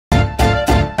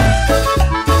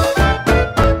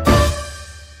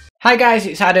Hi guys,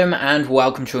 it's Adam and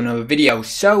welcome to another video.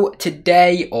 So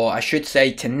today, or I should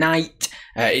say tonight,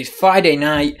 it's Friday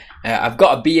night. I've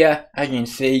got a beer, as you can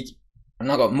see. I've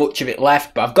not got much of it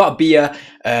left, but I've got a beer.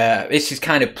 This is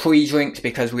kind of pre-drinks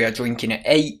because we are drinking at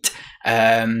 8.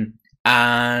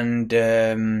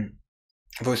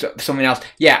 For something else,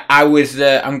 yeah,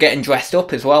 I'm getting dressed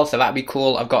up as well, so that'd be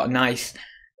cool. I've got a nice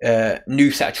new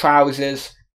set of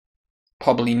trousers.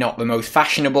 Probably not the most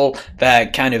fashionable. They're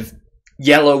kind of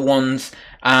yellow ones,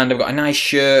 and I've got a nice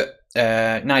shirt,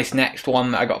 nice next one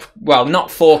that I got, well,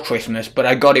 not for Christmas, but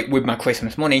I got it with my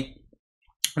Christmas money.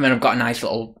 And then I've got a nice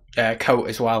little coat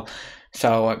as well.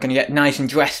 So I'm going to get nice and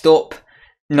dressed up.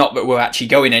 Not that we're actually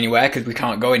going anywhere, because we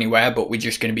can't go anywhere, but we're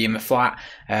just going to be in the flat.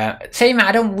 Saying that,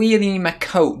 I don't really need my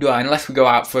coat, do I? Unless we go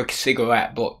out for a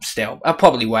cigarette, but still, I'll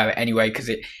probably wear it anyway, because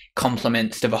it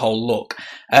complements to the whole look.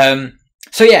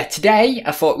 So yeah, today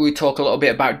I thought we would talk a little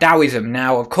bit about Taoism.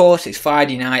 Now, of course, it's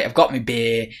Friday night. I've got my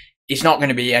beer. It's not going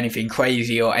to be anything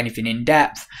crazy or anything in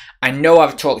depth. I know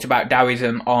I've talked about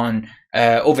Taoism on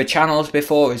other channels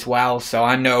before as well, so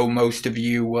I know most of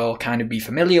you will kind of be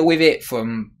familiar with it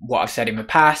from what I've said in the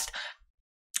past.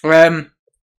 But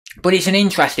it's an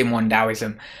interesting one,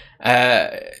 Taoism.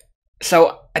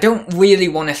 So I don't really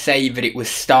want to say that it was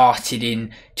started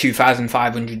in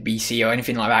 2500 BC or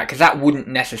anything like that, because that wouldn't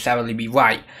necessarily be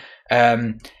right.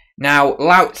 Now,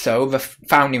 Lao Tzu, the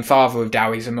founding father of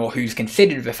Taoism, or who's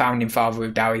considered the founding father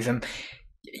of Taoism,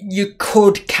 you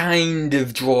could kind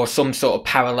of draw some sort of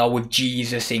parallel with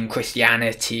Jesus in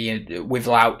Christianity and with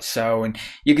Lao Tzu, and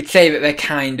you could say that they're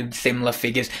kind of similar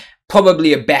figures.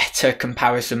 Probably a better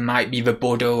comparison might be the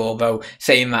Buddha, although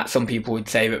saying that, some people would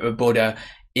say that the Buddha,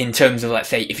 in terms of, let's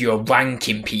say, if you're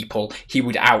ranking people, he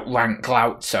would outrank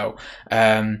Lao Tzu.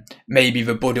 Maybe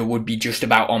the Buddha would be just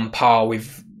about on par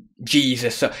with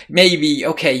Jesus. So maybe,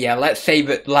 okay, yeah, let's say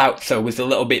that Lao Tzu was a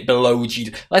little bit below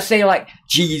Jesus. Let's say, like,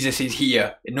 Jesus is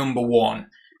here at number 1.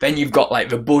 Then you've got, like,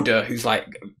 the Buddha, who's, like,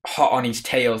 hot on his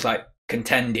tails, like,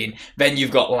 contending. Then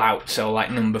you've got Lao Tzu, like,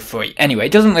 number 3. Anyway,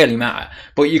 it doesn't really matter.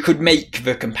 But you could make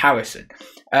the comparison.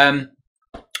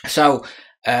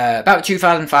 About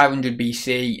 2500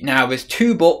 BC. Now, there's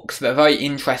 2 books that are very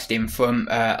interesting from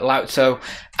Lao Tzu,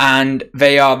 and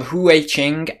they are the Hu Wei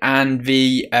Ching and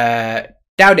the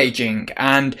Tao Te Ching.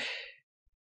 And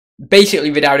basically,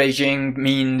 the Tao Te Ching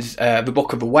means the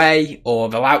Book of the Way, or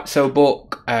the Lao Tzu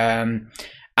book,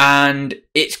 and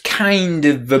it's kind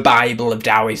of the Bible of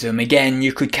Taoism. Again,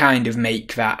 you could kind of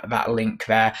make that link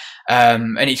there,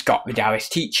 and it's got the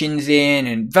Taoist teachings in,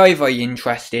 and very, very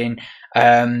interesting.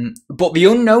 But the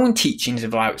unknown teachings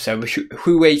of Lao Tzu, the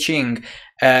Hu Wei Ching,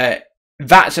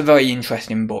 that's a very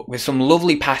interesting book. There's some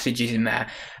lovely passages in there,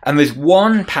 and there's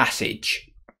one passage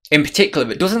in particular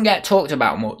that doesn't get talked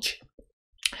about much,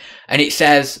 and it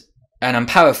says, and I'm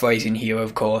paraphrasing here,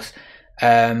 of course,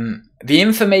 the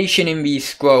information in these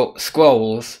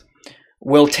scrolls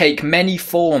will take many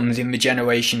forms in the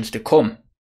generations to come.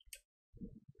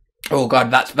 Oh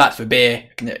god, that's the beer,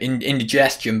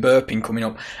 indigestion, burping coming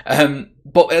up.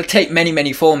 But it'll take many,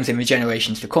 many forms in the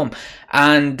generations to come.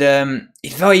 And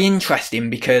it's very interesting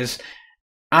because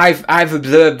I've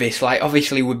observed this, like,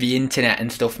 obviously with the internet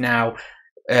and stuff now,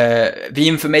 the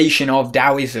information of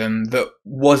Taoism that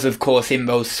was, of course, in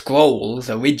those scrolls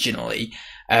originally,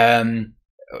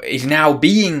 is now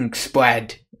being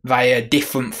spread via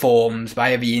different forms,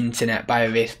 via the internet,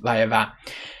 via this, via that.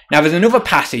 Now, there's another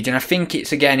passage, and I think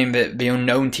it's again in the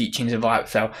unknown teachings of Lao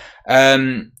Tzu,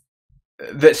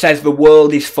 that says the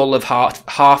world is full of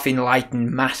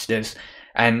half-enlightened masters,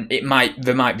 and there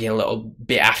might be a little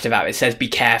bit after that. It says be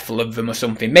careful of them or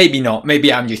something. Maybe not.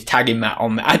 Maybe I'm just tagging that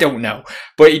on there. I don't know.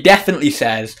 But it definitely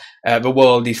says the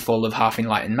world is full of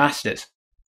half-enlightened masters.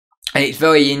 And it's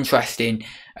very interesting.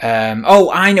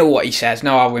 Oh, I know what he says.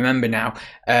 No, I'll remember now.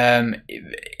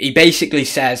 He basically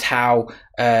says how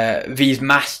these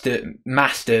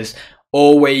masters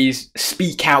always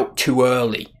speak out too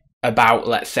early about,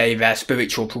 let's say, their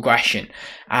spiritual progression,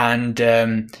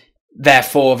 and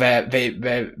therefore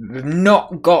they've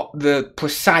not got the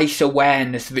precise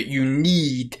awareness that you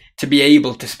need to be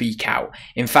able to speak out.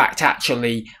 In fact,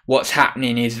 actually, what's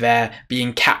happening is they're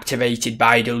being captivated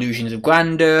by delusions of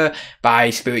grandeur,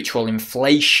 by spiritual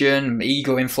inflation,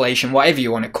 ego inflation, whatever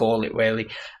you want to call it, really.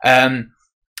 And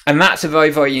that's a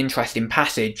very, very interesting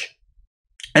passage.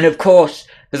 And of course,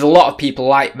 there's a lot of people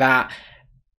like that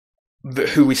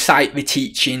who recite the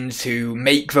teachings, who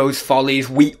make those follies.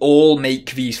 We all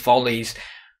make these follies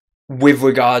with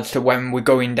regards to when we're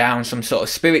going down some sort of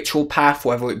spiritual path,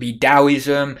 whether it be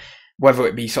Taoism, whether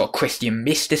it be sort of Christian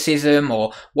mysticism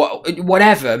or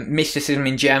whatever, mysticism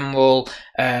in general,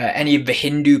 any of the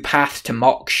Hindu paths to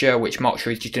moksha, which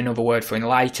moksha is just another word for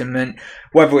enlightenment,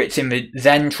 whether it's in the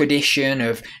Zen tradition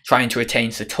of trying to attain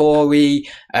satori,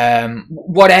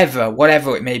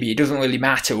 whatever it may be, it doesn't really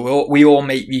matter. We all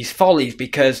make these follies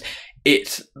because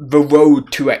it's the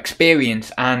road to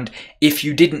experience, and if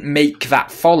you didn't make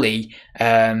that folly,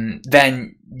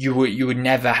 then you would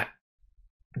never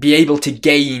be able to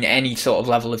gain any sort of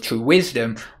level of true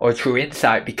wisdom or true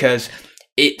insight, because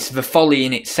it's the folly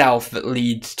in itself that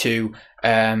leads to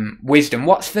wisdom.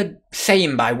 What's the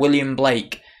saying by William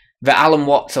Blake that Alan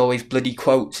Watts always bloody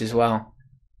quotes as well?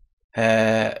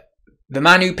 The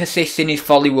man who persists in his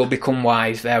folly will become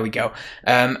wise. There we go.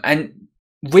 And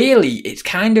really, it's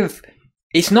kind of,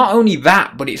 it's not only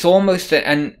that, but it's almost,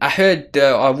 and I heard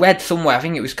or read somewhere, I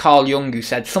think it was Carl Jung who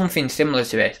said something similar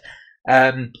to this,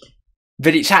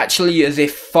 that it's actually as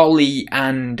if folly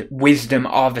and wisdom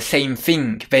are the same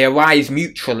thing. They arise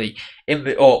mutually,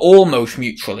 or almost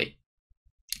mutually,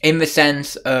 in the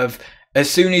sense of, as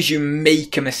soon as you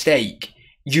make a mistake,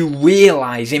 you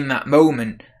realise in that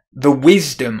moment the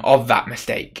wisdom of that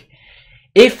mistake.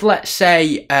 If, let's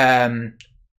say,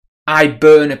 I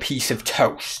burn a piece of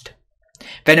toast,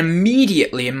 then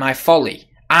immediately in my folly,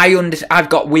 I've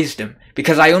got wisdom,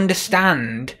 because I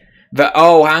understand that,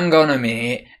 oh, hang on a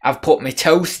minute, I've put my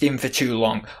toast in for too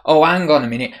long. Oh, hang on a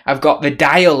minute, I've got the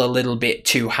dial a little bit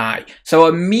too high. So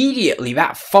immediately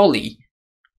that folly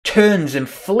turns and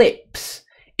flips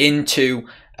into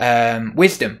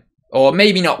wisdom. Or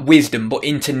maybe not wisdom, but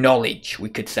into knowledge, we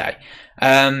could say.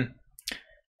 Now,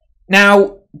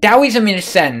 Taoism, in a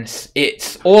sense,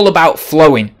 it's all about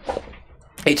flowing.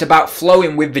 It's about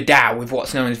flowing with the Tao, with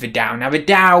what's known as the Tao. Now, the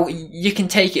Tao, you can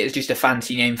take it as just a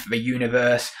fancy name for the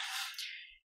universe.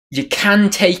 You can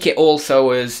take it also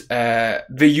as the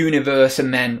universe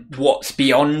and then what's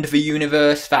beyond the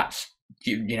universe. That's,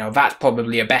 that's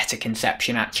probably a better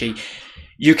conception, actually.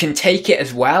 You can take it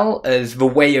as well as the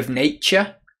way of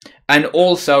nature. And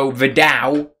also the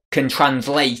Tao can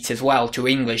translate as well to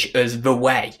English as the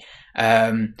way.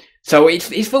 So it's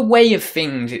the way of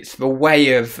things. It's the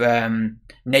way of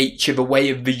nature, the way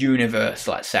of the universe,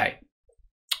 let's say.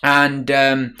 And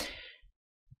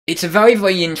it's a very,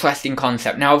 very interesting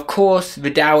concept. Now, of course,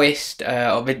 the Taoists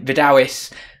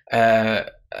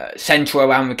centre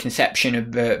around the conception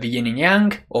of the yin and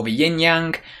yang, or the yin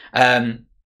yang,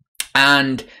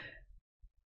 and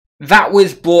that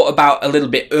was brought about a little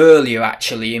bit earlier,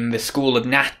 actually, in the school of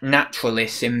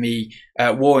naturalists in the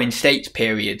Warring States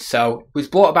period. So it was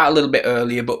brought about a little bit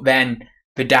earlier, but then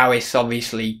the Taoists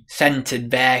obviously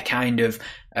centred their kind of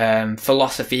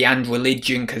philosophy and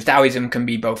religion, because Taoism can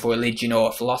be both a religion or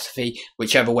a philosophy,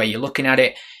 whichever way you're looking at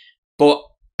it. But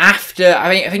after,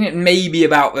 I think it may be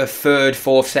about the 3rd,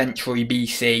 4th century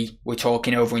BC, we're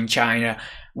talking over in China,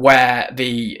 where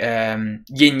the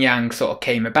yin-yang sort of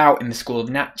came about in the school of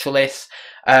naturalists,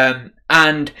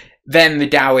 and then the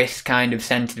Taoists kind of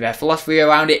centered their philosophy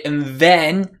around it, and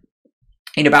then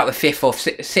in about the 5th or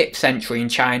 6th century in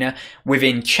China,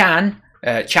 within Chan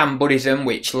Buddhism,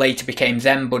 which later became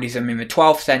Zen Buddhism in the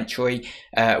 12th century,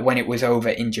 when it was over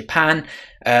in Japan,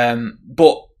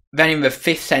 but then in the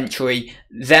 5th century,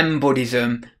 Zen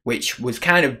Buddhism, which was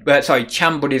kind of,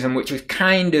 Chan Buddhism, which was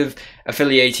kind of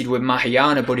affiliated with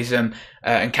Mahayana Buddhism,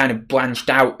 and kind of branched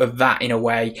out of that in a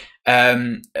way,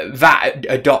 that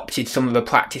adopted some of the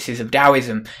practices of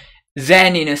Taoism.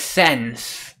 Zen, in a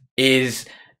sense, is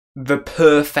the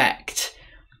perfect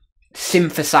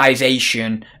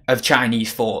synthesization of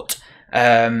Chinese thought.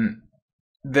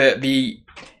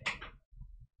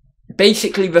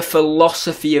 Basically, the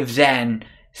philosophy of Zen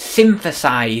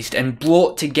synthesized and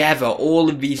brought together all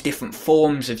of these different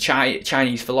forms of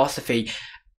Chinese philosophy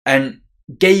and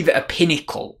gave it a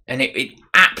pinnacle, and it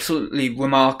absolutely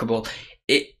remarkable.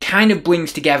 It kind of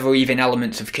brings together even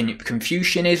elements of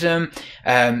Confucianism.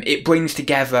 It brings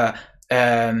together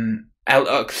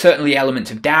certainly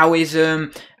elements of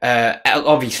Taoism,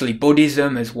 obviously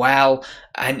Buddhism as well,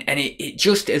 and it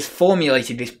just has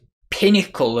formulated this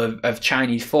pinnacle of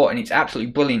Chinese thought, and it's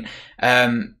absolutely brilliant.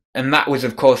 And that was,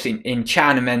 of course, in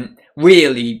Chan, and then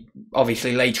really,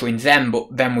 obviously, later in Zen, but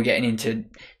then we're getting into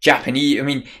Japanese. I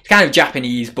mean, it's kind of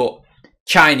Japanese, but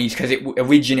Chinese, because it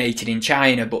originated in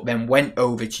China, but then went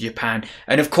over to Japan.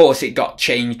 And, of course, it got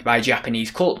changed by Japanese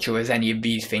culture, as any of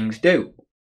these things do.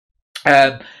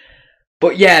 But,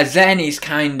 yeah, Zen is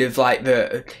kind of like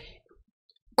the,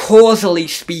 causally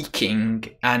speaking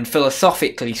and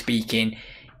philosophically speaking,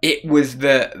 it was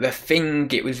the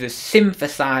thing, it was the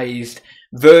synthesized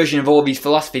version of all these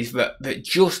philosophies that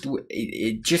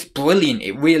just brilliant.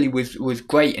 It really was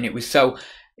great, and it was so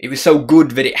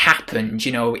good that it happened,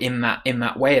 you know, in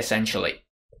that way, essentially.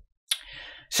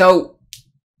 So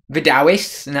the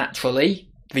Taoists,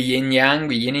 naturally, the yin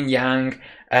and yang,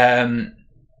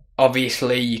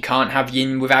 obviously you can't have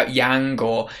yin without yang,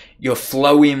 or you're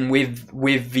flowing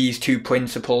with these two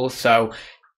principles. So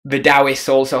the Taoists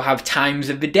also have times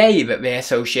of the day that they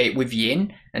associate with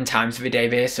yin, and times of the day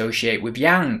they associate with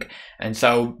yang. And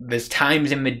so there's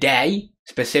times in the day,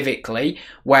 specifically,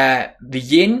 where the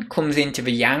yin comes into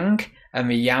the yang, and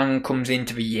the yang comes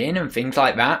into the yin, and things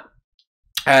like that.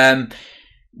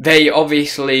 They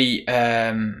obviously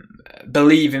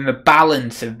believe in the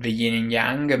balance of the yin and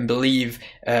yang, and believe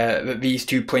that these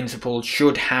two principles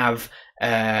should have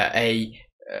a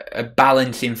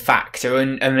balancing factor,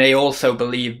 and they also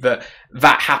believe that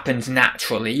happens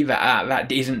naturally,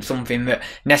 that isn't something that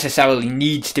necessarily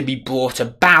needs to be brought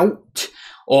about.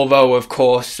 Although, of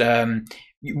course,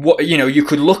 you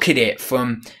could look at it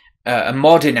from a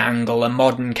modern angle, a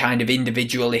modern kind of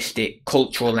individualistic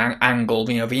cultural angle.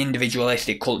 You know, the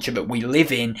individualistic culture that we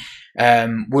live in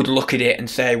would look at it and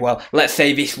say, well, let's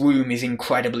say this room is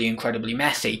incredibly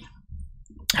messy.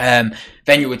 Then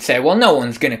you would say, well, no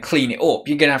one's going to clean it up.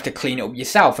 You're going to have to clean it up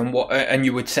yourself. And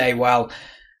you would say, well,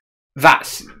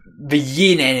 that's the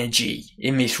yin energy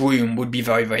in this room would be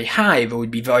very high. There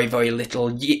would be very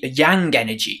little yang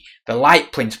energy. The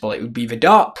light principle, it would be the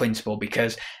dark principle,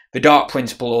 because the dark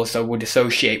principle also would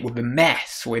associate with the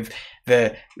mess, with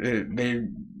the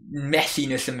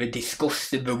messiness and the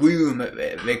disgust of the room at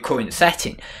the current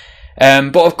setting.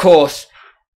 But of course,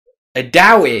 a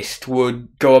Taoist would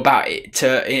go about it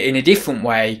in a different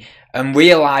way, and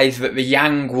realise that the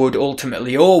yang would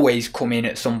ultimately always come in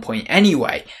at some point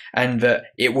anyway, and that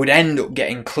it would end up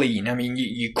getting clean. I mean,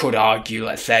 you could argue,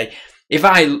 let's say, if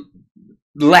I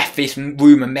left this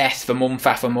room a mess for month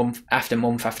after month after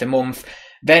month after month,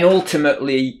 then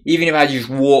ultimately, even if I just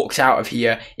walked out of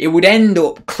here, it would end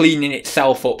up cleaning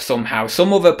itself up somehow.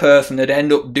 Some other person would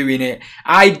end up doing it.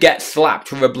 I'd get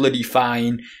slapped with a bloody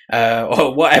fine,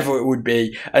 or whatever it would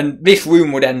be, and this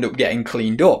room would end up getting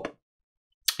cleaned up.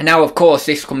 Now, of course,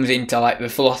 this comes into like the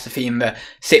philosophy in the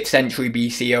 6th century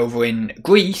BC over in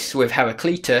Greece with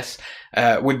Heraclitus,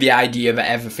 with the idea that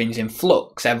everything's in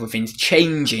flux, everything's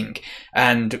changing,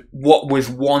 and what was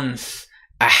once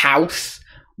a house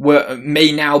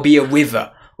may now be a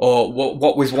river, or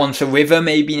what was once a river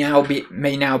may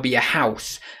now be a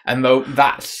house. And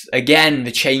that's again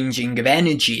the changing of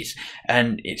energies,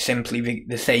 and it's simply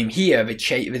the same here.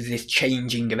 There's this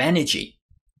changing of energy.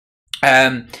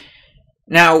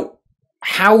 Now,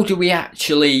 how do we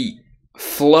actually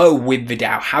flow with the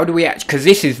Tao? How do we because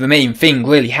this is the main thing,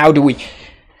 really. How do we,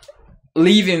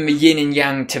 leaving the yin and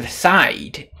yang to the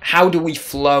side, how do we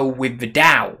flow with the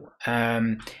Tao?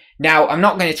 Now, I'm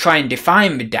not going to try and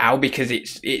define the Tao, because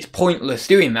it's pointless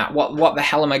doing that. What the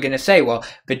hell am I going to say? Well,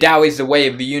 the Tao is the way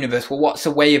of the universe. Well, what's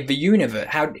the way of the universe?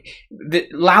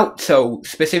 Lao Tzu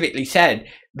specifically said,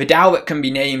 the Tao that can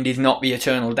be named is not the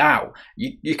eternal Tao.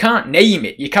 You can't name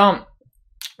it. You can't.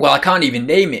 Well, I can't even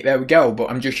name it. There we go. But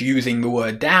I'm just using the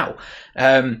word Tao.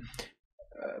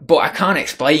 But I can't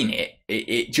explain it.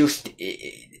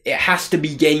 It has to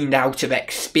be gained out of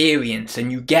experience,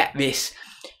 and you get this,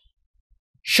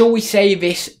 shall we say,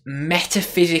 this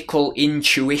metaphysical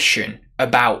intuition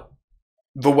about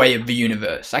the way of the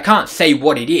universe. I can't say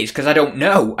what it is, because I don't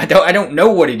know. I don't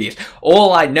know what it is.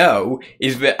 All I know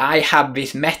is that I have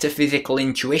this metaphysical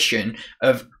intuition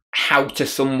of how to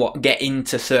somewhat get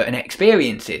into certain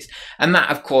experiences. And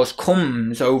that, of course,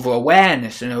 comes over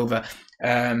awareness and over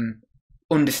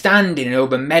understanding and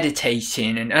over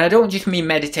meditating. And I don't just mean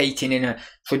meditating in a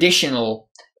traditional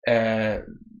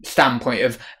standpoint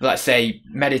of, let's say,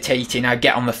 meditating, I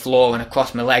get on the floor and I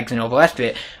cross my legs and all the rest of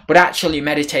it, but actually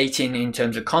meditating in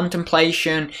terms of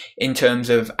contemplation, in terms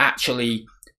of actually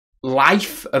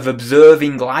life, of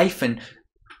observing life, and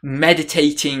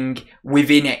meditating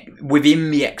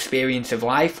within the experience of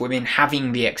life, within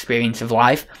having the experience of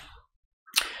life.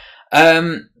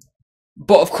 But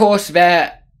of course,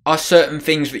 there are certain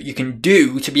things that you can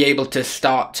do to be able to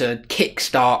start to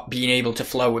kickstart being able to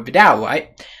flow with the Tao, right?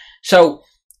 So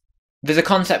there's a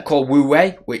concept called Wu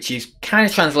Wei, which is kind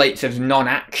of translates as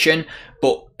non-action,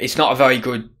 but it's not a very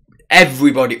good.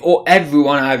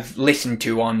 Everyone I've listened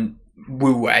to on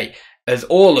Wu Wei has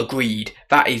all agreed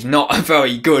that is not a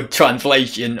very good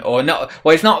translation, or not.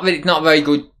 Well, it's not very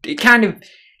good.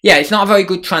 It's not a very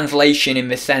good translation in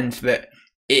the sense that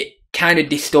it kind of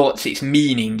distorts its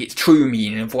meaning, its true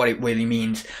meaning of what it really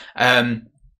means.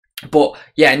 But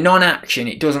yeah, non-action,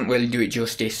 it doesn't really do it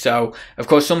justice. So, of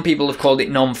course, some people have called it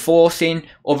non-forcing.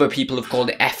 Other people have called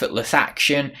it effortless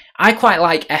action. I quite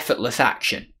like effortless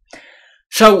action.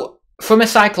 So, from a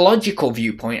psychological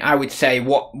viewpoint, I would say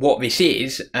what this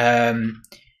is,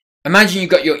 imagine you've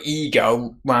got your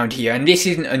ego around here, and this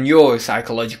isn't a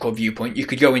neuropsychological viewpoint. You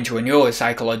could go into a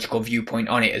neuropsychological viewpoint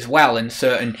on it as well, and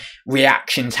certain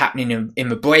reactions happening in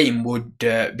the brain would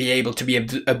be able to be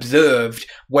observed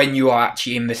when you are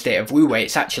actually in the state of Wu Wei.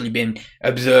 It's actually been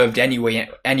observed anyway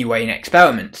in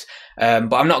experiments.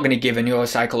 But I'm not going to give a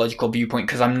neuropsychological viewpoint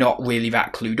because I'm not really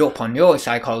that clued up on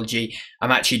neuropsychology.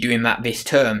 I'm actually doing that this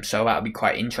term, so that'll be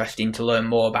quite interesting to learn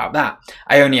more about that.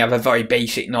 I only have a very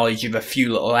basic knowledge of a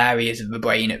few little areas of the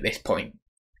brain at this point.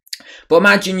 But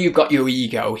imagine you've got your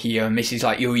ego here, and this is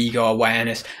like your ego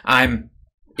awareness. I'm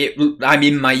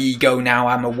in my ego now,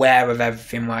 I'm aware of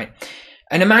everything, right?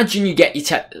 And imagine you get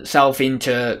yourself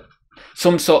into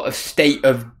some sort of state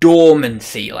of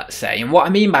dormancy, let's say. And what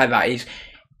I mean by that is,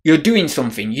 you're doing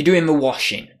something, you're doing the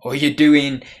washing, or you're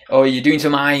doing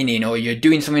some ironing, or you're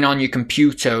doing something on your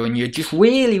computer, and you're just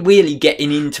really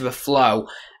getting into the flow,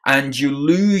 and you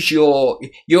lose your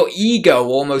ego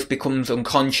almost becomes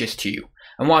unconscious to you.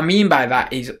 And what I mean by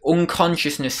that is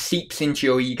unconsciousness seeps into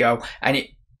your ego, and it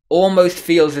almost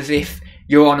feels as if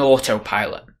you're on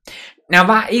autopilot. Now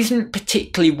that isn't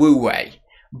particularly Wu Wei,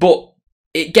 but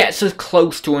it gets us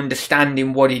close to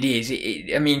understanding what it is.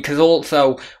 I mean, because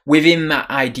also within that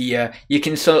idea, you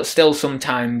can still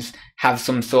sometimes have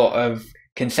some sort of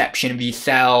conception of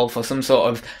yourself, or some sort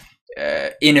of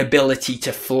inability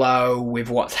to flow with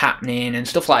what's happening and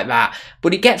stuff like that.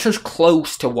 But it gets us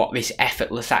close to what this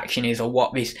effortless action is, or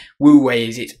what this Wu Wei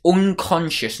is. It's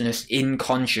unconsciousness in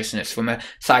consciousness from a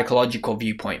psychological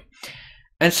viewpoint.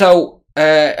 And so,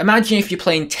 imagine if you're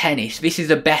playing tennis. This is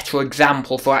a better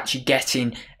example for actually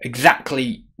getting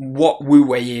exactly what Wu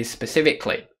Wei is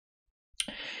specifically.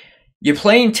 You're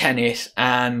playing tennis,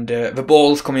 and the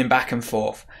ball's coming back and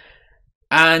forth,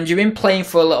 and you've been playing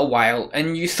for a little while,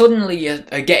 and you suddenly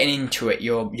are getting into it.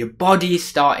 Your body is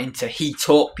starting to heat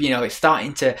up. You know, it's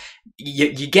starting to,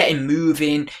 you're getting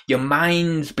moving. Your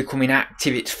mind's becoming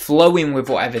active. It's flowing with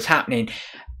whatever's happening,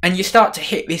 and you start to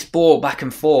hit this ball back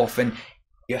and forth, and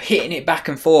you're hitting it back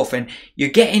and forth, and you're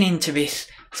getting into this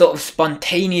sort of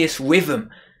spontaneous rhythm,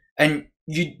 and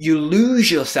you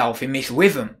lose yourself in this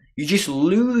rhythm. You just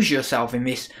lose yourself in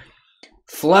this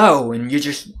flow, and you're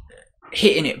just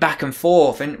hitting it back and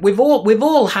forth. And we've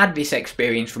all had this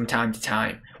experience from time to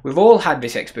time. We've all had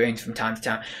this experience from time to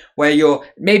time, where you're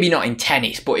maybe not in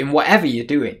tennis, but in whatever you're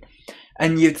doing,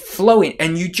 and you're flowing,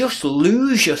 and you just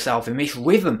lose yourself in this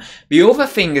rhythm. The other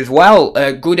thing as well,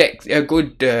 a good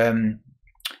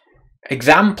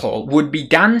example would be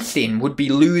dancing, would be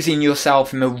losing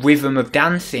yourself in the rhythm of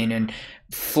dancing and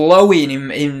flowing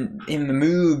in the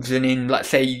moves, and in, let's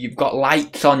say you've got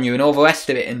lights on you and all the rest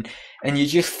of it, and you're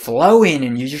just flowing,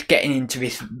 and you're just getting into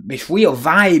this real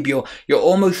vibe. You're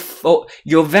almost,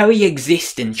 your very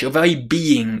existence, your very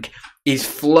being is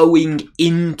flowing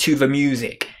into the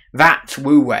music. That's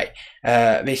Wu Wei.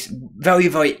 This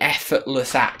very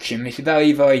effortless action, this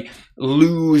very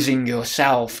losing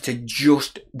yourself to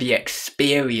just the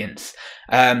experience.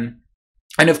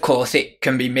 And of course, it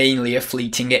can be mainly a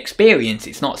fleeting experience.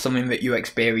 It's not something that you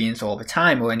experience all the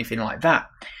time or anything like that.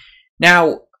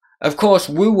 Now, of course,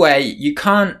 Wu Wei, you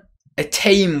can't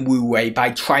attain Wu Wei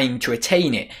by trying to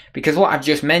attain it, because what I've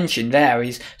just mentioned there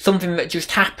is something that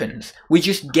just happens. We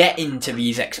just get into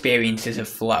these experiences of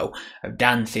flow, of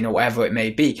dancing, or whatever it may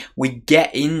be. We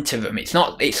get into them. It's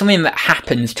something that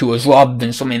happens to us rather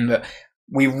than something that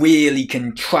we really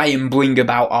can try and bring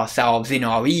about ourselves in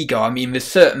our ego. I mean, there's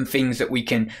certain things that we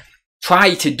can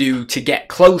try to do to get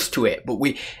close to it, but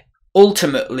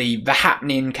ultimately, the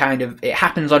happening it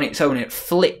happens on its own. It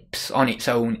flips on its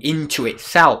own into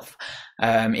itself,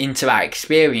 into that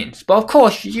experience. But of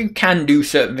course, you can do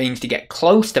certain things to get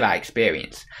close to that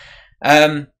experience.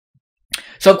 So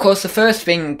of course, the first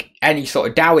thing any sort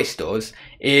of Taoist does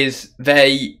is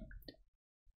they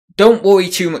don't worry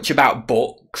too much about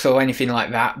books or anything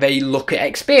like that. They look at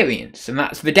experience, and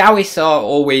the Taoists are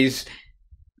always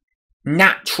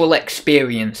natural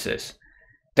experiences.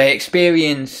 They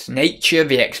experience nature,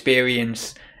 they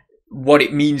experience what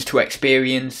it means to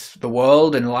experience the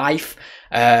world and life,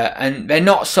 and they're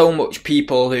not so much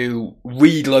people who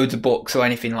read loads of books or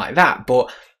anything like that.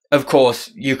 But of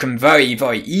course, you can very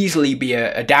easily be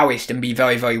a Taoist and be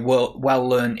very well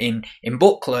learned in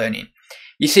book learning.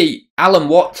 You see, Alan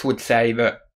Watts would say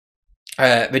that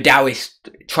the Taoist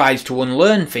tries to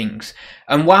unlearn things,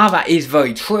 and while that is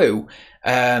very true,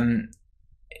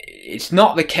 it's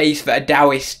not the case that a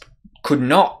Taoist could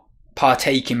not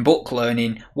partake in book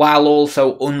learning while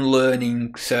also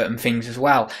unlearning certain things as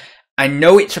well. I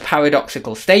know it's a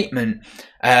paradoxical statement,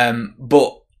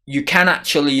 but you can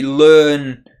actually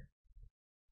learn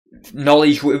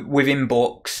knowledge within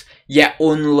books, yet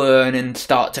unlearn and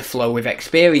start to flow with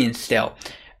experience still.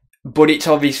 But it's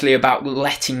obviously about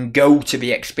letting go to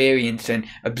the experience and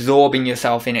absorbing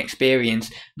yourself in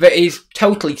experience that is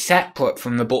totally separate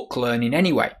from the book learning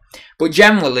anyway. But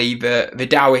generally, the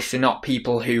Taoists are not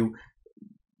people who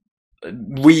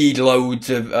read loads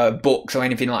of books or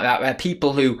anything like that. They're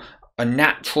people who are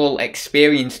natural,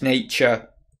 experienced nature.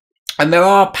 And there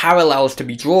are parallels to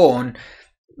be drawn,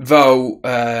 though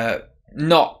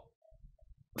not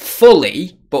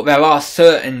fully, but there are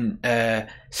certain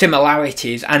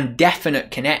similarities and definite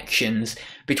connections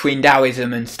between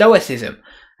Taoism and Stoicism,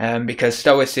 because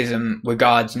Stoicism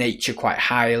regards nature quite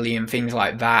highly and things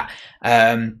like that.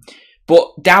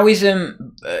 But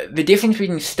Taoism, the difference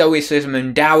between Stoicism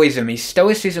and Taoism is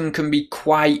Stoicism can be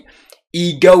quite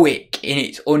egoic in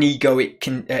its unegoic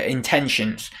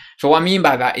intentions. So what I mean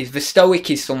by that is the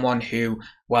Stoic is someone who,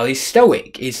 well, is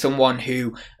stoic, is someone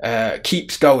who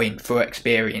keeps going for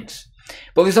experience.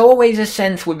 But there's always a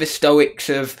sense with the Stoics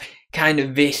of kind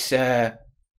of this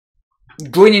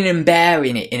grinning and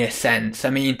bearing it, in a sense. I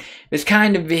mean, there's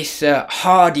kind of this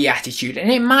hardy attitude,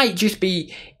 and it might just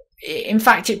be, in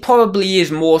fact, it probably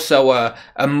is more so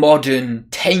a modern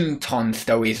taint on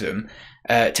Stoicism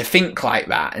to think like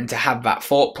that and to have that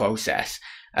thought process.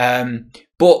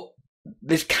 But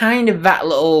there's kind of that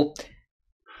little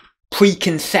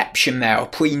preconception there, or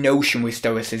pre-notion with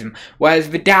Stoicism, whereas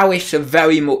the Taoists are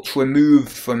very much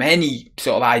removed from any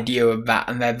sort of idea of that,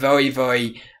 and they're very,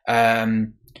 very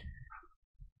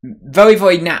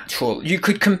natural. You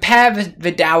could compare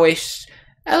the Taoists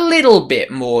a little bit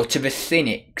more to the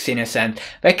Cynics in a sense.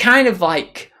 They're kind of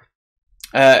like,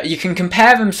 you can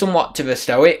compare them somewhat to the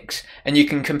Stoics, and you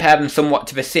can compare them somewhat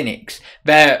to the Cynics.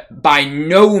 They're by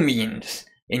no means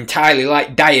entirely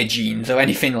like Diogenes or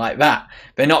anything like that.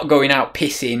 They're not going out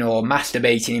pissing or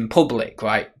masturbating in public,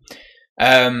 right?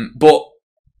 But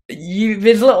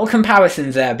there's little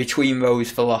comparisons there between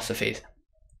those philosophies.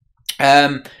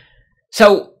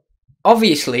 So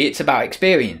obviously it's about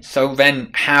experience. So then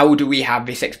how do we have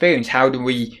this experience? How do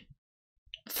we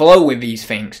flow with these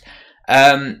things?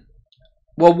 Well,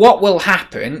 what will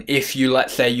happen if you,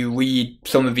 let's say, you read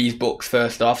some of these books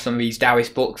first off, some of these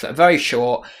Taoist books that are very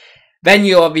short, then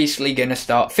you're obviously going to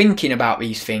start thinking about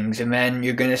these things, and then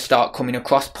you're going to start coming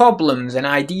across problems and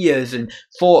ideas and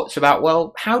thoughts about,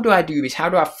 well, how do I do this? How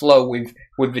do I flow with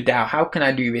the Tao? How can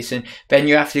I do this? And then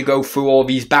you have to go through all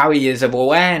these barriers of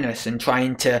awareness and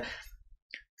trying to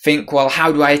think, well,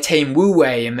 how do I attain Wu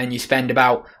Wei? And then you spend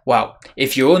about, well,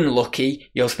 if you're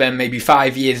unlucky, you'll spend maybe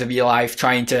 5 years of your life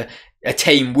trying to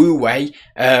attain Wu Wei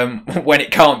when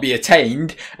it can't be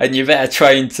attained, and you're there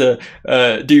trying to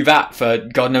do that for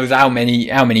God knows how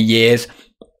many years,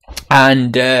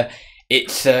 and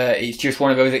it's just one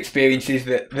of those experiences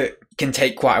that can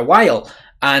take quite a while,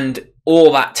 and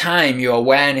all that time your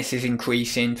awareness is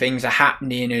increasing, things are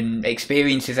happening and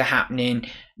experiences are happening,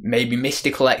 maybe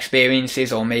mystical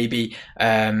experiences, or maybe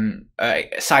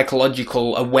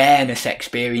psychological awareness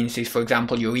experiences. For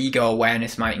example, your ego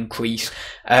awareness might increase,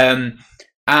 and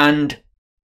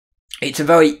it's a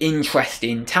very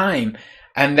interesting time.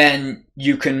 And then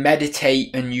you can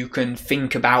meditate and you can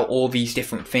think about all these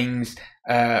different things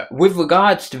with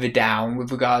regards to the Tao, and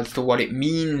with regards to what it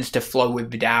means to flow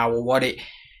with the Tao, or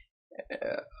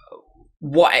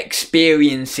what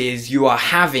experiences you are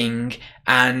having,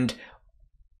 and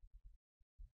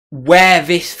where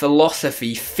this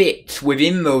philosophy fits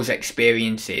within those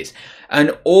experiences.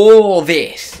 And all of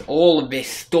this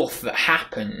stuff that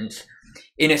happens,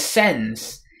 in a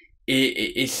sense,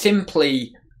 is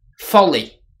simply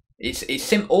folly.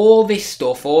 All this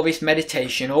stuff, all this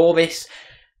meditation, all this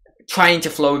trying to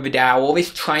flow with the Tao, all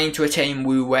this trying to attain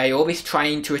Wu Wei, all this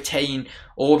trying to attain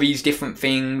all these different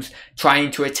things,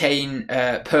 trying to attain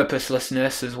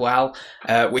purposelessness as well,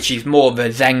 which is more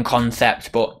the Zen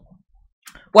concept, but,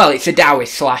 well, it's a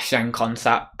Taoist / Zen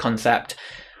concept,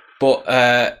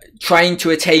 but trying to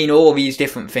attain all these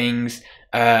different things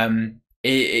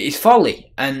is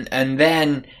folly, and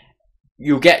then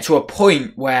you'll get to a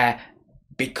point where,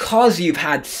 because you've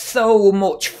had so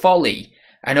much folly,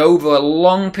 and over a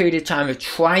long period of time of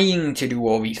trying to do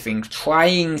all these things,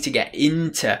 trying to get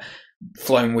into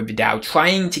flowing with the Tao,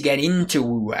 trying to get into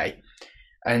Wu Wei,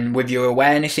 and with your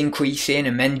awareness increasing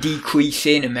and then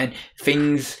decreasing, and then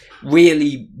things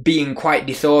really being quite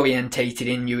disorientated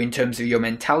in you in terms of your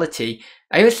mentality.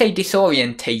 I always say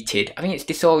disorientated. I think it's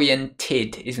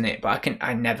disoriented, isn't it? But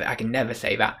I can never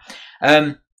say that.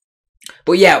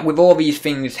 But yeah, with all these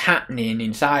things happening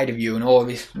inside of you and all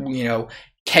this,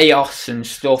 chaos and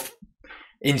stuff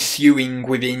ensuing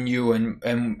within you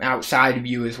and outside of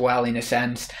you as well, in a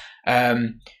sense,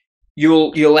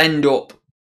 you'll end up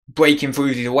breaking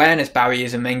through these awareness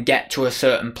barriers and then get to a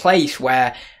certain place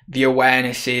where the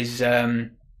awareness is a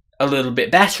little bit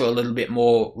better, a little bit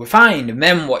more refined, and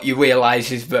then what you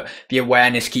realize is that the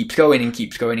awareness keeps going and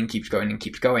keeps going and keeps going and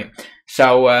keeps going.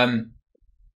 So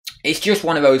it's just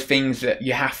one of those things that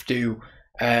you have to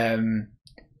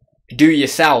do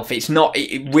yourself. It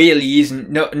really isn't.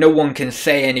 No one can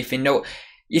say anything. No,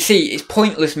 you see, it's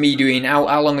pointless me doing,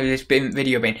 how long has this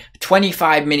video been?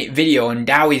 25-minute video on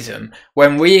Taoism,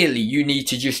 when really you need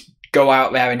to just go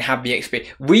out there and have the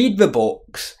experience. Read the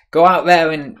books, go out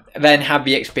there and then have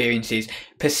the experiences,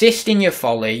 persist in your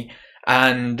folly,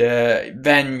 and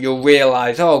then you'll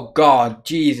realize, oh God,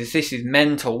 Jesus, this is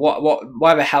mental.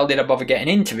 Why the hell did I bother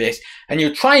getting into this? And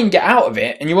you'll try and get out of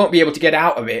it, and you won't be able to get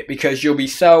out of it because you'll be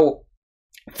so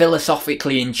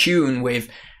philosophically in tune with,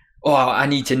 oh, I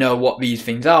need to know what these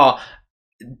things are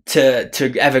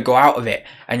to ever go out of it.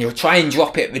 And you'll try and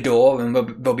drop it at the door, and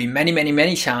there'll be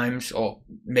many times, or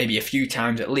maybe a few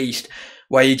times at least,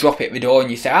 where you drop it at the door and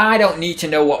you say, I don't need to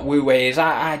know what Wu Wei is.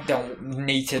 I don't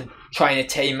need to try and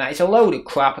attain that. It's a load of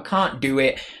crap. I can't do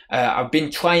it. I've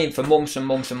been trying for months and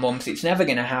months and months. It's never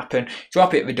going to happen.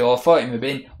 Drop it at the door, throw it in the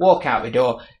bin, walk out the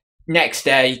door. Next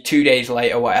day, 2 days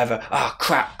later, whatever. Oh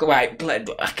crap! Right,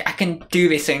 I can do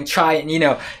this and try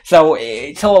it. So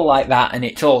it's all like that, and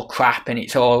it's all crap, and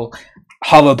it's all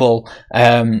horrible.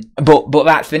 But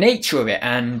that's the nature of it,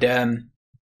 and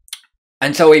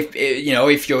so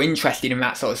if you're interested in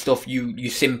that sort of stuff, you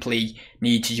simply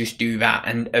need to just do that,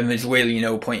 and there's really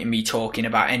no point in me talking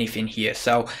about anything here.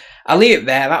 So I'll leave it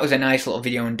there. That was a nice little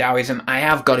video on Taoism. I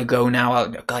have got to go now.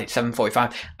 It's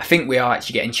 7:45. I think we are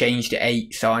actually getting changed at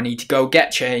 8, so I need to go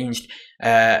get changed,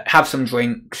 have some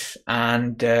drinks,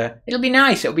 and it'll be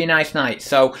nice. It'll be a nice night.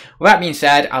 So with that being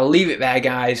said, I'll leave it there,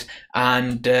 guys,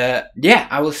 and yeah,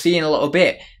 I will see you in a little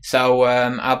bit. So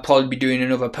I'll probably be doing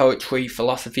another poetry,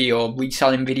 philosophy, or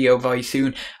reselling video very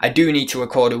soon. I do need to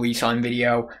record a reselling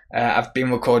video. I've been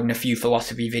recording a few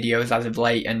philosophy videos as of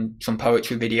late and some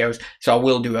poetry videos, so I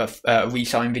will do a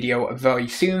reselling video very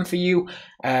soon for you.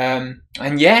 And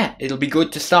yeah, it'll be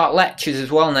good to start lectures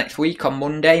as well next week on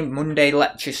Monday. Monday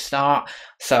lectures start,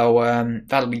 so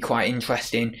that'll be quite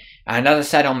interesting. And as I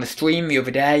said on the stream the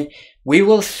other day, we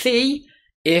will see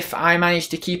if I manage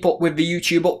to keep up with the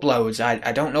YouTube uploads.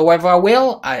 I don't know whether I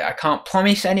will. I can't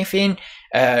promise anything,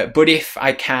 but if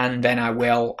I can, then I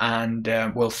will, and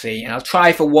we'll see. And I'll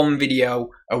try for one video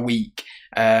a week.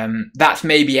 That's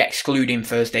maybe excluding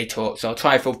Thursday talks. So I'll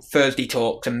try for Thursday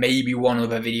talks and maybe one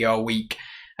other video a week.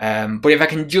 But if I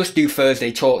can just do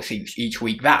Thursday talks each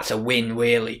week, that's a win,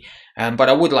 really. But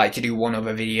I would like to do one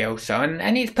other video. So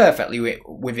and it's perfectly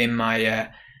within my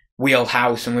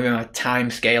wheelhouse and within my time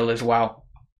scale as well.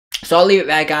 So I'll leave it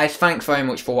there, guys. Thanks very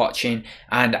much for watching,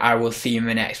 and I will see you in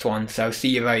the next one. So see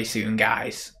you very soon,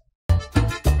 guys.